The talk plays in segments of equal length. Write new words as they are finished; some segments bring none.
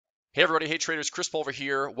Hey everybody, hey traders, Chris Pulver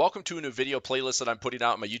here. Welcome to a new video playlist that I'm putting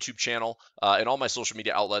out on my YouTube channel and all my social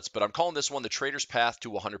media outlets, but I'm calling this one the Trader's Path to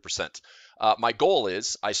 100%. My goal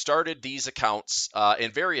is, I started these accounts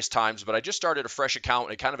in various times, but I just started a fresh account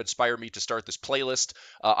and it kind of inspired me to start this playlist.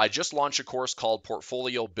 I just launched a course called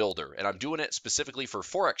Portfolio Builder, and I'm doing it specifically for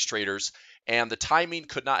Forex traders, and the timing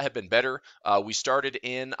could not have been better. We started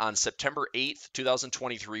in on September 8th,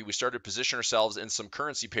 2023. We started to position ourselves in some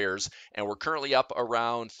currency pairs, and we're currently up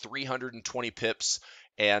around 320 pips,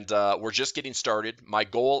 and we're just getting started. My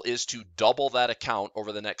goal is to double that account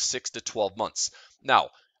over the next 6 to 12 months. Now,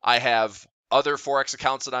 I have other Forex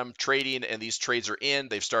accounts that I'm trading, and these trades are in.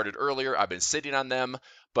 They've started earlier. I've been sitting on them,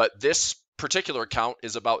 but this particular account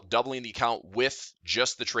is about doubling the account with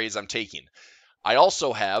just the trades I'm taking. I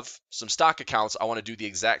also have some stock accounts I want to do the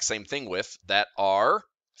exact same thing with that are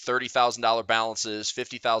 $30,000 balances,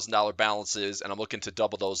 $50,000 balances, and I'm looking to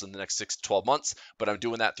double those in the next 6 to 12 months, but I'm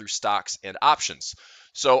doing that through stocks and options.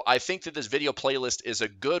 So I think that this video playlist is a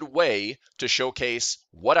good way to showcase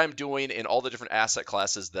what I'm doing in all the different asset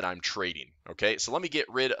classes that I'm trading. Okay, so let me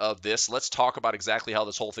get rid of this. Let's talk about exactly how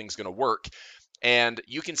this whole thing's going to work. And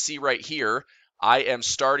you can see right here, I am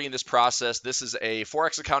starting this process. This is a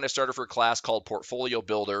Forex account I started for a class called Portfolio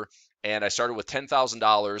Builder, and I started with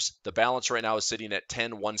 $10,000. The balance right now is sitting at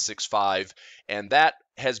 10,165, and that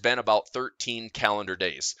has been about 13 calendar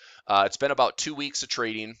days. It's been about 2 weeks of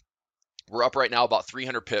trading. We're up right now about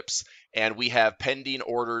 300 pips, and we have pending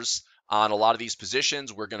orders on a lot of these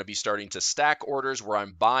positions. We're going to be starting to stack orders where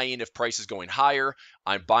I'm buying if price is going higher.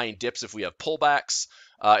 I'm buying dips if we have pullbacks.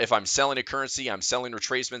 If I'm selling a currency, I'm selling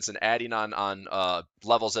retracements and adding on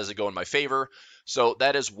levels as they go in my favor. So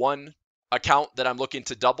that is one account that I'm looking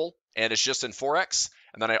to double, and it's just in Forex.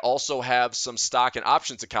 And then I also have some stock and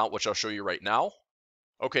options account, which I'll show you right now.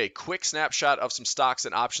 Okay, quick snapshot of some stocks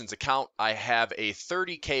and options account. I have a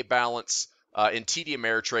 30K balance in TD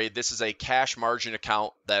Ameritrade. This is a cash margin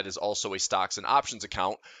account that is also a stocks and options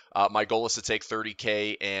account. My goal is to take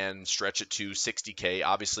 30K and stretch it to 60K.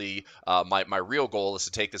 Obviously, my real goal is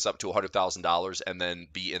to take this up to $100,000 and then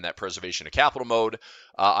be in that preservation of capital mode.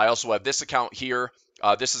 I also have this account here.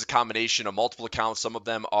 This is a combination of multiple accounts. Some of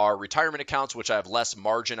them are retirement accounts, which I have less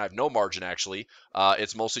margin. I have no margin, actually.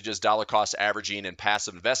 It's mostly just dollar cost averaging and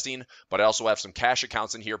passive investing, but I also have some cash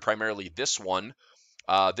accounts in here, primarily this one.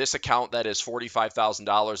 This account that is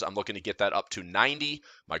 $45,000, I'm looking to get that up to 90.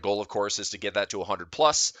 My goal, of course, is to get that to 100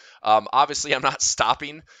 plus. Obviously, I'm not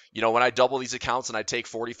stopping. You know, when I double these accounts and I take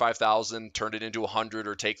 45,000, turn it into 100,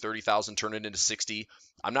 or take 30,000, turn it into 60,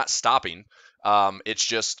 I'm not stopping. It's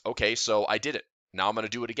just, okay, so I did it. Now I'm going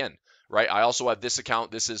to do it again, right? I also have this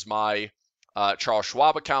account. This is my Charles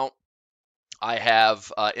Schwab account. I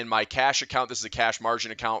have in my cash account, this is a cash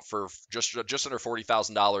margin account for just under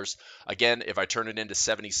 $40,000. Again, if I turn it into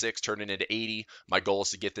 76, turn it into 80, my goal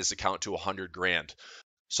is to get this account to 100 grand.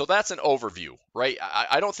 So that's an overview, right?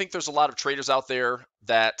 I don't think there's a lot of traders out there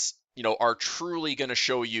that, you know, are truly going to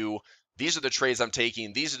show you these are the trades I'm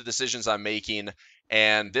taking, these are the decisions I'm making,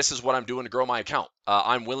 and this is what I'm doing to grow my account.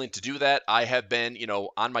 I'm willing to do that. I have been, you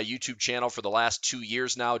know, on my YouTube channel for the last 2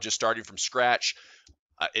 years now, just starting from scratch.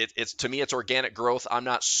 It's to me, it's organic growth. I'm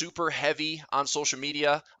not super heavy on social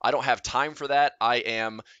media. I don't have time for that. I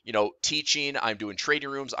am, you know, teaching. I'm doing trading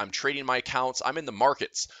rooms. I'm trading my accounts. I'm in the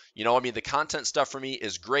markets. You know, I mean, the content stuff for me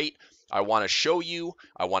is great. I want to show you.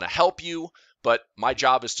 I want to help you. But my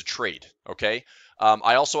job is to trade. Okay.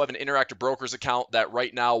 I also have an interactive brokers account that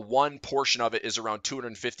right now, one portion of it is around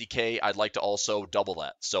 250K. I'd like to also double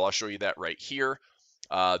that. So I'll show you that right here.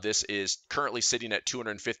 This is currently sitting at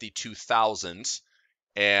 252,000.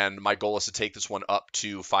 And my goal is to take this one up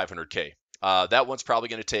to 500K. That one's probably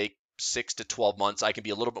going to take 6 to 12 months. I can be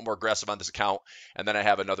a little bit more aggressive on this account, and then I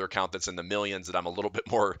have another account that's in the millions that I'm a little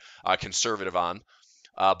bit more conservative on.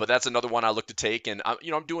 But that's another one I look to take, and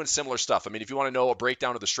you know, I'm doing similar stuff. I mean, if you want to know a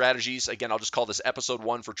breakdown of the strategies, again, I'll just call this episode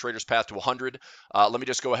 1 for Trader's Path to 100. Let me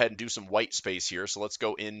just go ahead and do some white space here. So let's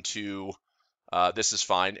go into this is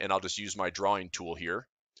fine, and I'll just use my drawing tool here.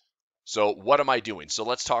 So what am I doing? So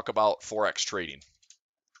let's talk about Forex trading.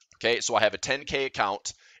 Okay, so I have a 10K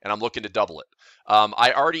account and I'm looking to double it.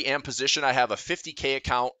 I already am positioned. I have a 50K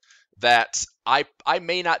account that I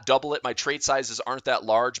may not double it. My trade sizes aren't that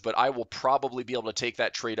large, but I will probably be able to take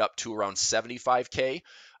that trade up to around 75K.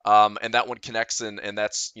 And that one connects and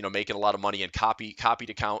that's, you know, making a lot of money in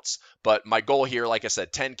copied accounts. But my goal here, like I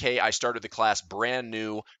said, 10K. I started the class brand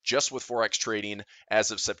new, just with Forex trading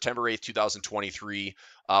as of September 8th, 2023.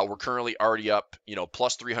 We're currently already up, you know,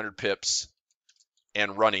 plus 300 pips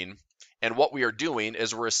and running. And what we are doing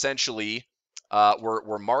is we're essentially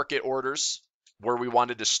we're market orders where we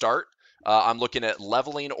wanted to start. I'm looking at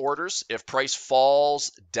leveling orders. If price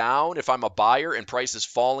falls down, if I'm a buyer and price is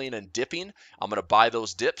falling and dipping, I'm going to buy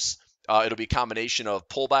those dips. It'll be a combination of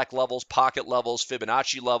pullback levels, pocket levels,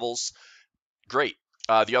 Fibonacci levels. Great.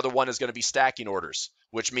 The other one is going to be stacking orders,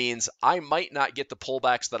 which means I might not get the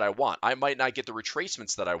pullbacks that I want. I might not get the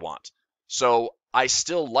retracements that I want. So I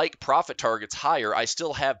still like profit targets higher. I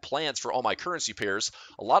still have plans for all my currency pairs.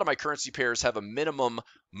 A lot of my currency pairs have a minimum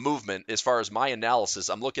movement as far as my analysis.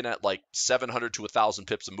 I'm looking at like 700 to 1,000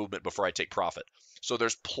 pips of movement before I take profit. So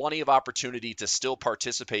there's plenty of opportunity to still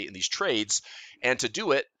participate in these trades. And to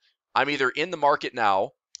do it, I'm either in the market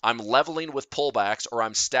now, I'm leveling with pullbacks, or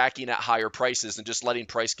I'm stacking at higher prices and just letting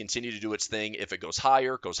price continue to do its thing. If it goes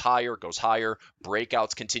higher, goes higher, goes higher,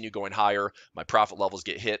 breakouts continue going higher, my profit levels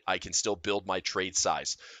get hit, I can still build my trade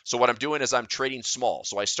size. So what I'm doing is I'm trading small.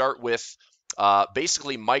 So I start with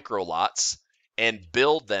basically micro lots and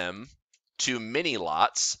build them to mini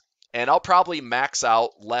lots, and I'll probably max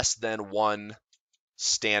out less than one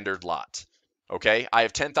standard lot. Okay, I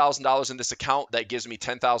have $10,000 in this account. That gives me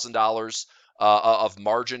 $10,000 of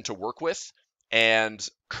margin to work with. And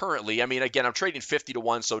currently, I mean, again, I'm trading 50 to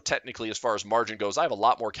 1, so technically, as far as margin goes, I have a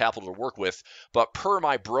lot more capital to work with. But per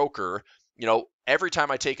my broker, every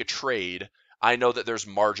time I take a trade, I know that there's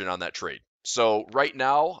margin on that trade. So right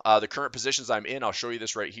now, the current positions I'm in, I'll show you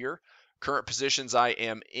this right here. Current positions I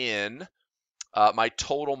am in, my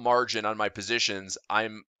total margin on my positions,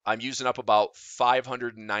 I'm using up about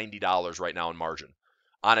 $590 right now in margin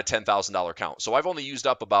on a $10,000 account. So I've only used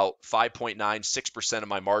up about 5.96% of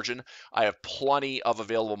my margin. I have plenty of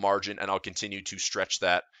available margin, and I'll continue to stretch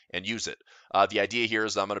that and use it. The idea here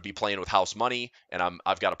is I'm going to be playing with house money, and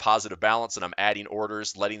I've got a positive balance, and I'm adding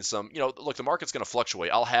orders, letting some, look, the market's going to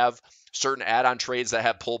fluctuate. I'll have certain add-on trades that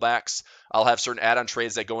have pullbacks. I'll have certain add-on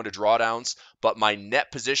trades that go into drawdowns, but my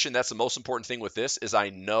net position, that's the most important thing with this, is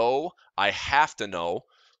I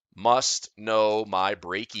must know my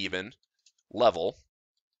break-even level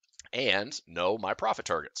and know my profit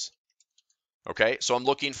targets. Okay, so I'm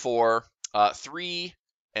looking for 3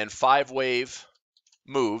 and 5 wave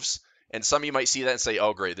moves, and some of you might see that and say,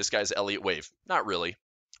 oh great, this guy's Elliott wave. Not really.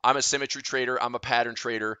 I'm a symmetry trader, I'm a pattern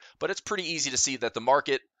trader, but it's pretty easy to see that the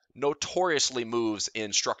market notoriously moves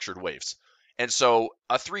in structured waves. And so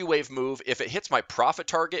a 3-wave move, if it hits my profit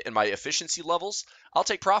target and my efficiency levels, I'll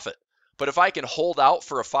take profit. But if I can hold out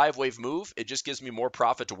for a 5-wave move, it just gives me more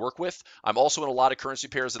profit to work with. I'm also in a lot of currency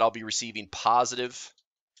pairs that I'll be receiving positive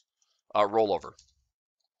rollover.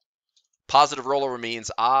 Positive rollover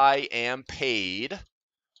means I am paid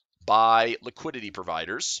by liquidity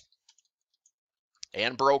providers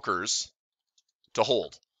and brokers to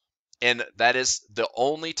hold. And that is the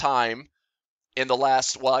only time in the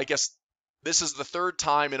last, well, I guess this is the third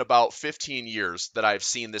time in about 15 years that I've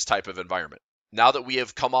seen this type of environment. Now that we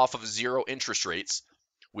have come off of zero interest rates,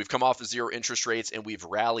 and we've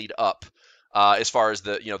rallied up as far as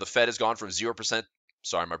the Fed has gone from 0%.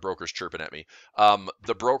 Sorry, my broker's chirping at me.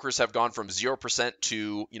 The brokers have gone from 0%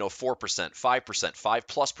 to 4%, 5%,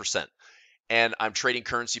 5+%. And I'm trading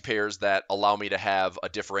currency pairs that allow me to have a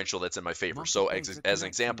differential that's in my favor. So as an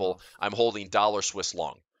example, I'm holding dollar Swiss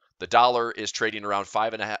long. The dollar is trading around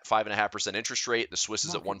 5.5% interest rate. The Swiss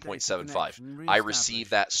is at 1.75. I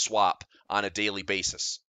receive that swap on a daily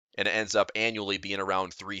basis, and it ends up annually being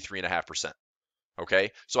around 3.5%.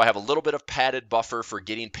 Okay, so I have a little bit of padded buffer for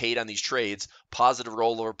getting paid on these trades, positive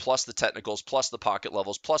rollover, plus the technicals, plus the pocket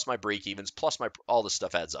levels, plus my break evens, plus all this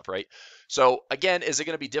stuff adds up, right? So again, is it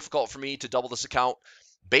going to be difficult for me to double this account?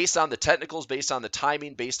 Based on the technicals, based on the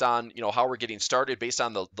timing, based on how we're getting started, based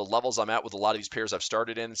on the levels I'm at with a lot of these pairs I've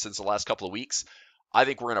started in since the last couple of weeks, I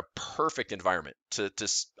think we're in a perfect environment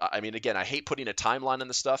I mean, again, I hate putting a timeline on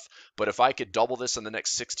this stuff, but if I could double this in the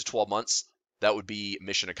next 6 to 12 months, that would be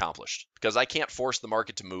mission accomplished, because I can't force the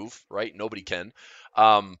market to move, right? Nobody can.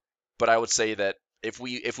 But I would say that if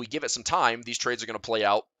we give it some time, these trades are going to play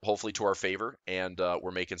out hopefully to our favor, and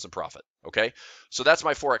we're making some profit. Okay, so that's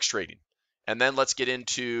my Forex trading. And then let's get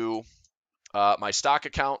into my stock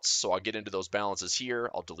accounts. So I'll get into those balances here.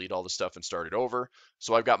 I'll delete all the stuff and start it over.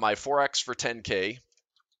 So I've got my Forex for 10K.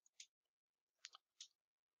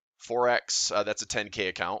 Forex, that's a 10K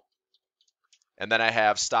account. And then I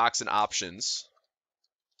have stocks and options.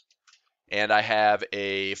 And I have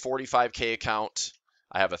a 45K account.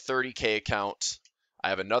 I have a 30K account. I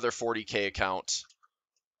have another 40K account.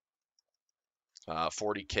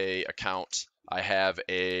 40K account. I have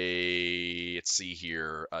let's see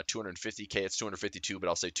here, 250K. It's 252, but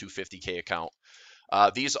I'll say 250K account.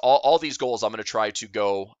 All these goals, I'm going to try to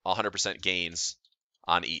go 100% gains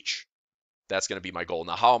on each. That's going to be my goal.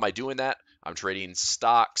 Now, how am I doing that? I'm trading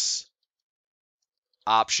stocks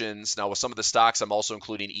options. Now with some of the stocks, I'm also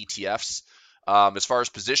including ETFs. As far as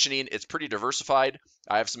positioning, it's pretty diversified.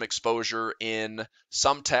 I have some exposure in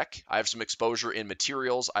some tech. I have some exposure in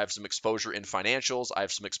materials. I have some exposure in financials. I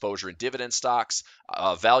have some exposure in dividend stocks,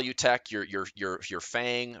 value tech, your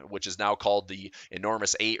FANG, which is now called the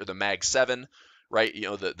Enormous 8 or the Mag 7. Right, you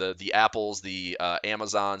know, the Apples, the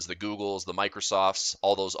Amazons, the Googles, the Microsofts,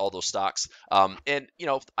 all those stocks. And you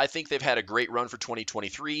know, I think they've had a great run for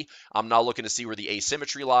 2023. I'm now looking to see where the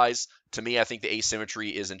asymmetry lies. To me, I think the asymmetry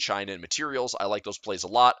is in China and materials. I like those plays a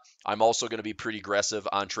lot. I'm also going to be pretty aggressive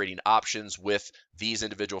on trading options with these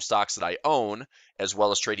individual stocks that I own, as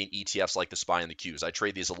well as trading ETFs like the SPY and the Qs. I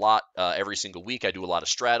trade these a lot every single week. I do a lot of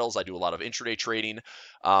straddles. I do a lot of intraday trading.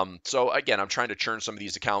 So again, I'm trying to churn some of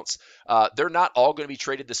these accounts. They're not all going to be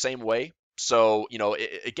traded the same way. So, you know,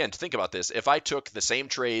 again, to think about this, if I took the same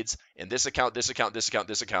trades in this account, this account, this account,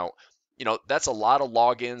 this account, you know, that's a lot of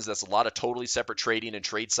logins. That's a lot of totally separate trading and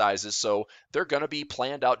trade sizes. So they're going to be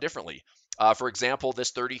planned out differently. For example,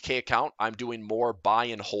 this 30K account, I'm doing more buy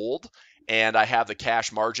and hold. And I have the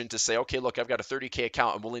cash margin to say, okay, look, I've got a 30K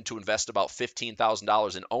account. I'm willing to invest about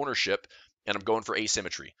 $15,000 in ownership, and I'm going for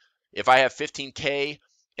asymmetry. If I have 15K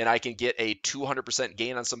and I can get a 200%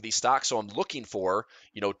 gain on some of these stocks, so I'm looking for,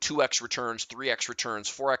 you know, 2x returns, 3x returns,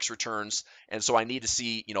 4x returns. And so I need to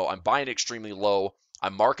see, you know, I'm buying extremely low.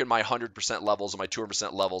 I'm marking my 100% levels and my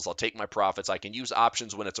 200% levels. I'll take my profits. I can use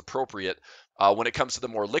options when it's appropriate. When it comes to the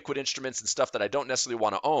more liquid instruments and stuff that I don't necessarily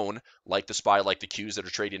want to own, like the SPY, like the Qs that are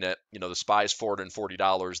trading at, you know, the SPY is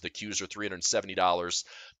 $440, the Qs are $370.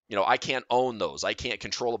 You know, I can't own those. I can't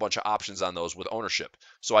control a bunch of options on those with ownership.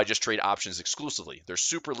 So I just trade options exclusively. They're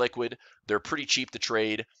super liquid. They're pretty cheap to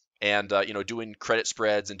trade. And, you know, doing credit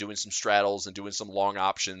spreads and doing some straddles and doing some long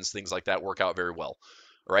options, things like that work out very well.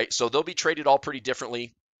 Right? So they'll be traded all pretty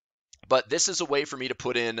differently, but this is a way for me to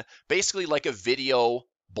put in basically like a video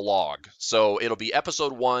blog. So it'll be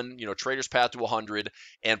episode 1, you know, Trader's Path to 100,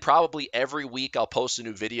 and probably every week I'll post a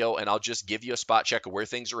new video and I'll just give you a spot check of where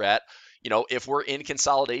things are at. You know, if we're in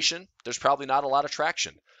consolidation, there's probably not a lot of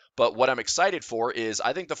traction. But what I'm excited for is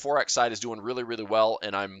I think the Forex side is doing really, really well,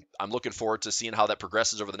 and I'm looking forward to seeing how that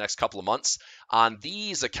progresses over the next couple of months. On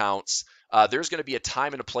these accounts, there's going to be a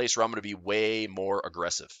time and a place where I'm going to be way more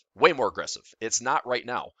aggressive. Way more aggressive. It's not right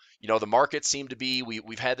now. You know, the markets seem to be,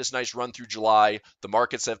 we've had this nice run through July. The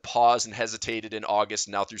markets have paused and hesitated in August,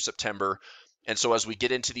 now through September. And so as we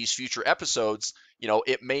get into these future episodes, you know,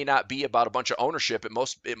 it may not be about a bunch of ownership.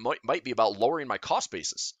 It might be about lowering my cost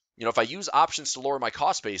basis. You know, if I use options to lower my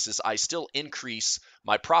cost basis, I still increase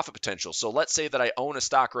my profit potential. So let's say that I own a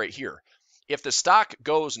stock right here. If the stock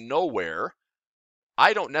goes nowhere,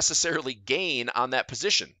 I don't necessarily gain on that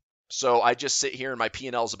position. So I just sit here and my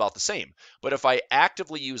P&L is about the same. But if I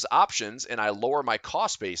actively use options and I lower my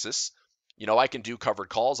cost basis, you know, I can do covered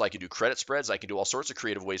calls, I can do credit spreads, I can do all sorts of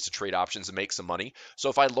creative ways to trade options and make some money. So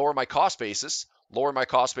if I lower my cost basis, lower my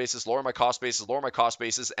cost basis, lower my cost basis, lower my cost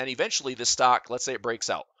basis, and eventually this stock, let's say it breaks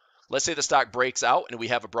out. Let's say the stock breaks out and we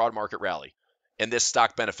have a broad market rally and this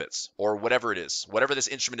stock benefits, or whatever it is, whatever this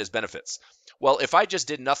instrument is benefits. Well, if I just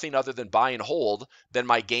did nothing other than buy and hold, then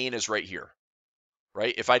my gain is right here,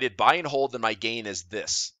 right? If I did buy and hold, then my gain is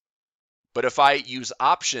this. But if I use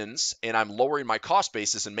options and I'm lowering my cost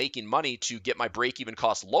basis and making money to get my break-even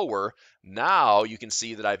cost lower, now you can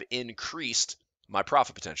see that I've increased my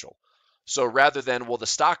profit potential. So rather than, well, the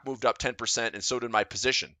stock moved up 10% and so did my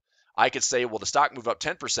position, I could say, well, the stock moved up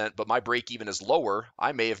 10%, but my break-even is lower.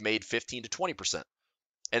 I may have made 15 to 20%.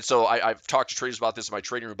 And so I've talked to traders about this in my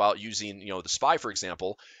trading room about using, you know, the SPY, for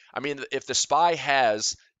example. I mean, if the SPY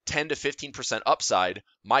has 10 to 15% upside,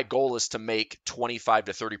 my goal is to make 25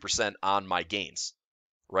 to 30% on my gains,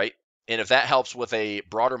 right? And if that helps with a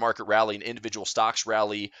broader market rally and individual stocks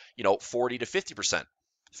rally, you know, 40 to 50%,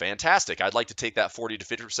 fantastic. I'd like to take that 40 to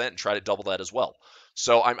 50% and try to double that as well.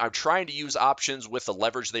 So I'm trying to use options with the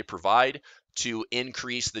leverage they provide to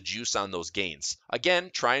increase the juice on those gains. Again,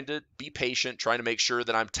 trying to be patient, trying to make sure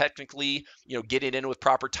that I'm technically, you know, getting in with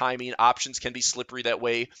proper timing. Options can be slippery that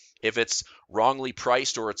way. If it's wrongly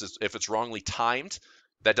priced or if it's wrongly timed,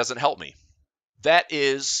 that doesn't help me. That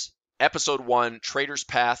is episode 1, Trader's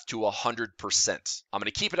Path to 100%. I'm going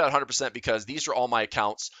to keep it at 100% because these are all my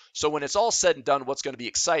accounts. So when it's all said and done, what's going to be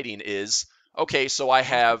exciting is, okay, so I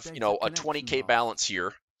have, you know, a 20K balance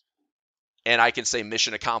here, and I can say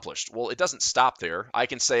mission accomplished. Well, it doesn't stop there. I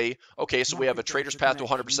can say, okay, so we have a Trader's Path to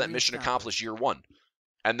 100% mission accomplished year 1.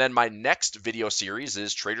 And then my next video series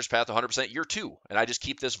is Trader's Path to 100% year 2. And I just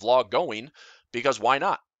keep this vlog going because why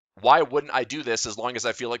not? why wouldn't I do this as long as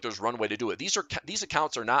I feel like there's runway to do it? These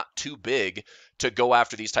accounts are not too big to go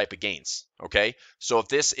after these type of gains. Okay, so if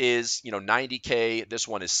this is 90K, this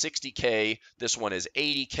one is 60K, this one is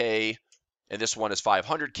 80K, and this one is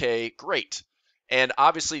 500K, great. And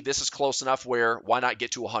obviously this is close enough where why not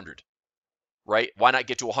get to 100, right? Why not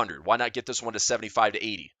get to 100? Why not get this one to 75 to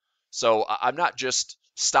 80? So I'm not just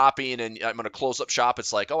stopping and I'm going to close up shop.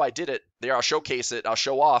 It's like, oh, I did it there. I'll showcase it. I'll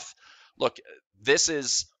show off. Look, this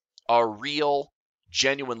is a real,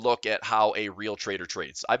 genuine look at how a real trader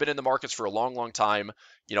trades. I've been in the markets for a long, long time.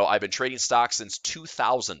 I've been trading stocks since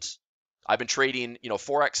 2000. I've been trading,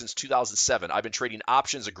 Forex since 2007. I've been trading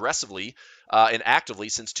options aggressively and actively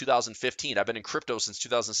since 2015. I've been in crypto since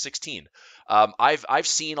 2016. I've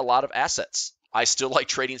seen a lot of assets. I still like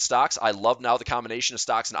trading stocks. I love now the combination of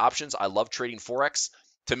stocks and options. I love trading Forex.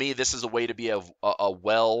 To me, this is a way to be a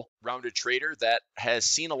well-rounded trader that has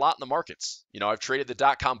seen a lot in the markets. I've traded the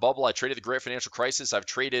dot-com bubble. I traded the great financial crisis. I've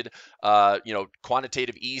traded,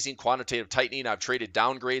 quantitative easing, quantitative tightening. I've traded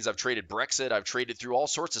downgrades. I've traded Brexit. I've traded through all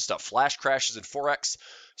sorts of stuff, flash crashes in Forex.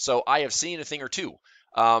 So I have seen a thing or two.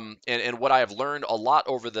 And what I have learned a lot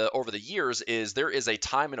over the years is there is a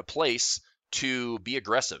time and a place to be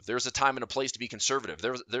aggressive. There's a time and a place to be conservative.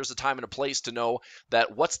 There's a time and a place to know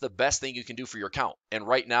that what's the best thing you can do for your account. And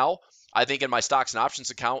right now, I think in my stocks and options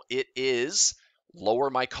account, it is lower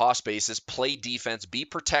my cost basis, play defense, be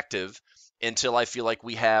protective until I feel like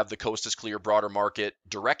we have the coast is clear, broader market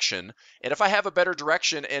direction. And if I have a better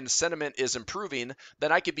direction and sentiment is improving,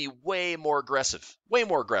 then I could be way more aggressive, way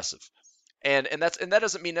more aggressive. And that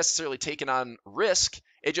doesn't mean necessarily taking on risk.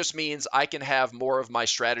 It just means I can have more of my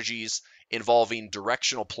strategies involving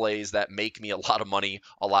directional plays that make me a lot of money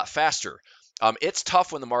a lot faster. It's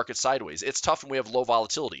tough when the market's sideways. It's tough when we have low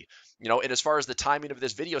volatility. And as far as the timing of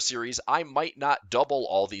this video series, I might not double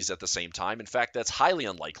all these at the same time. In fact, that's highly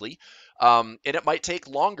unlikely. And it might take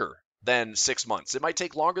longer than 6 months. It might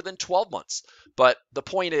take longer than 12 months. But the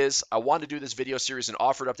point is, I want to do this video series and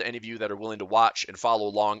offer it up to any of you that are willing to watch and follow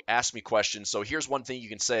along, ask me questions. So here's one thing you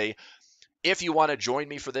can say. If you want to join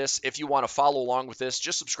me for this, if you want to follow along with this,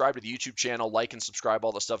 just subscribe to the YouTube channel, like and subscribe,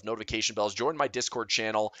 all the stuff, notification bells, join my Discord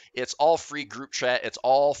channel. It's all free group chat. It's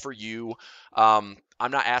all for you. I'm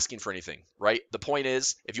not asking for anything, right? The point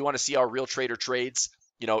is, if you want to see how a real trader trades,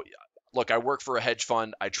 look, I work for a hedge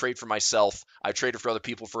fund. I trade for myself. I've traded for other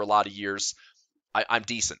people for a lot of years. I'm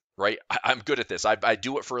decent, right? I'm good at this. I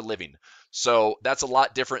do it for a living. So that's a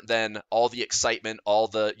lot different than all the excitement, all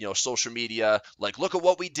the, social media, like, look at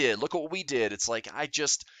what we did. Look at what we did. It's like,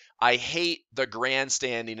 I hate the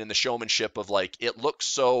grandstanding and the showmanship of like, it looks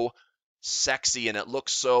so sexy and it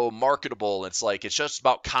looks so marketable. It's like, it's just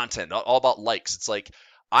about content, all about likes. It's like,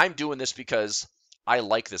 I'm doing this because I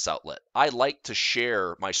like this outlet. I like to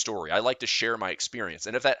share my story. I like to share my experience.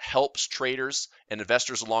 And if that helps traders and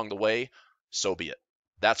investors along the way, so be it.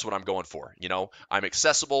 That's what I'm going for. I'm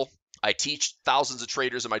accessible. I teach thousands of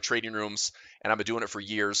traders in my trading rooms, and I've been doing it for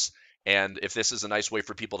years. And if this is a nice way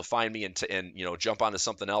for people to find me and jump onto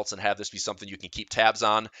something else and have this be something you can keep tabs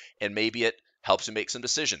on, and maybe it helps you make some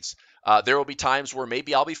decisions. There will be times where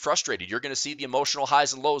maybe I'll be frustrated. You're going to see the emotional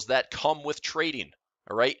highs and lows that come with trading.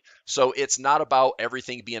 All right. So it's not about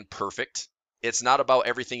everything being perfect. It's not about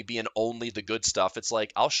everything being only the good stuff. It's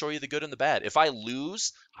like, I'll show you the good and the bad. If I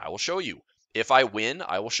lose, I will show you. If I win,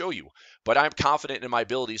 I will show you. But I'm confident in my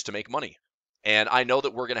abilities to make money. And I know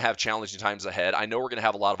that we're going to have challenging times ahead. I know we're going to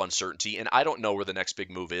have a lot of uncertainty, and I don't know where the next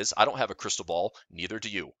big move is. I don't have a crystal ball. Neither do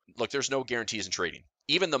you. Look, there's no guarantees in trading.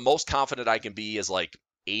 Even the most confident I can be is like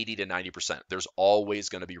 80 to 90%. There's always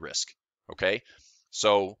going to be risk. Okay?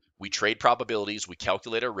 So we trade probabilities, we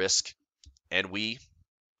calculate our risk, and we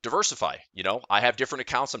diversify. I have different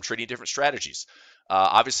accounts. I'm trading different strategies.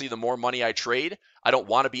 Obviously, the more money I trade, I don't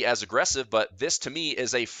want to be as aggressive, but this to me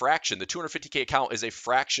is a fraction. The 250K account is a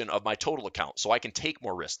fraction of my total account, so I can take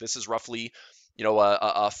more risk. This is roughly, a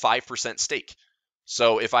 5% stake.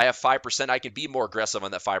 So if I have 5%, I can be more aggressive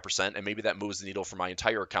on that 5%, and maybe that moves the needle for my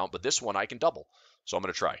entire account, but this one I can double. So I'm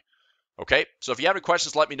going to try. Okay, so if you have any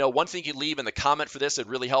questions, let me know. One thing you leave in the comment for this,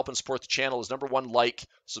 it'd really help and support the channel, is number one, like,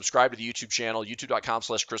 subscribe to the YouTube channel,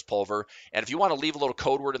 youtube.com/Chris Pulver. And if you want to leave a little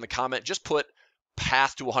code word in the comment, just put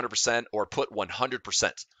path to 100% or put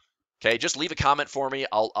 100%. Okay, just leave a comment for me.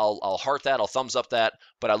 I'll heart that. I'll thumbs up that.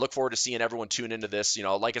 But I look forward to seeing everyone tune into this.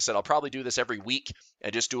 Like I said, I'll probably do this every week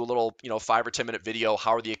and just do a little, 5 or 10 minute video.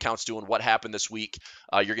 How are the accounts doing? What happened this week?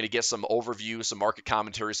 You're going to get some overview, some market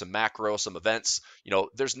commentary, some macro, some events.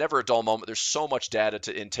 There's never a dull moment. There's so much data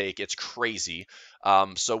to intake. It's crazy.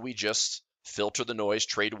 So we just filter the noise,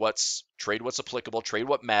 trade what's applicable, trade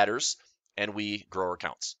what matters, and we grow our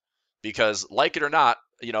accounts. Because like it or not,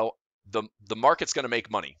 you know, the market's going to make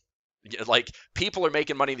money. Like, people are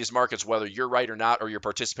making money in these markets, whether you're right or not, or you're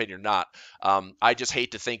participating or not. I just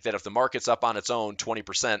hate to think that if the market's up on its own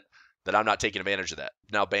 20%, that I'm not taking advantage of that.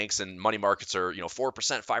 Now banks and money markets are,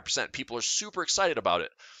 4%, 5%. People are super excited about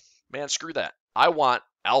it. Man, screw that. I want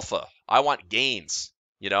alpha. I want gains.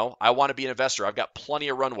 I want to be an investor. I've got plenty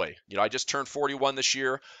of runway. I just turned 41 this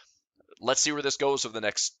year. Let's see where this goes over the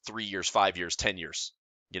next 3 years, 5 years, 10 years.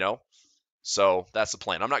 You know, so that's the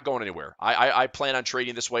plan. I'm not going anywhere. I plan on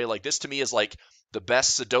trading this way. Like, this to me is like the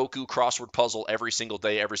best Sudoku crossword puzzle every single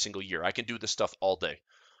day, every single year. I can do this stuff all day,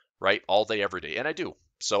 right? All day, every day, and I do.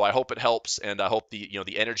 So I hope it helps, and I hope the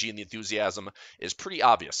energy and the enthusiasm is pretty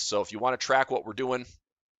obvious. So if you want to track what we're doing,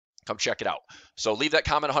 come check it out. So leave that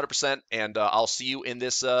comment 100%, and I'll see you in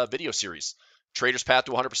this video series. Trader's Path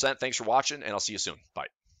to 100%. Thanks for watching, and I'll see you soon. Bye.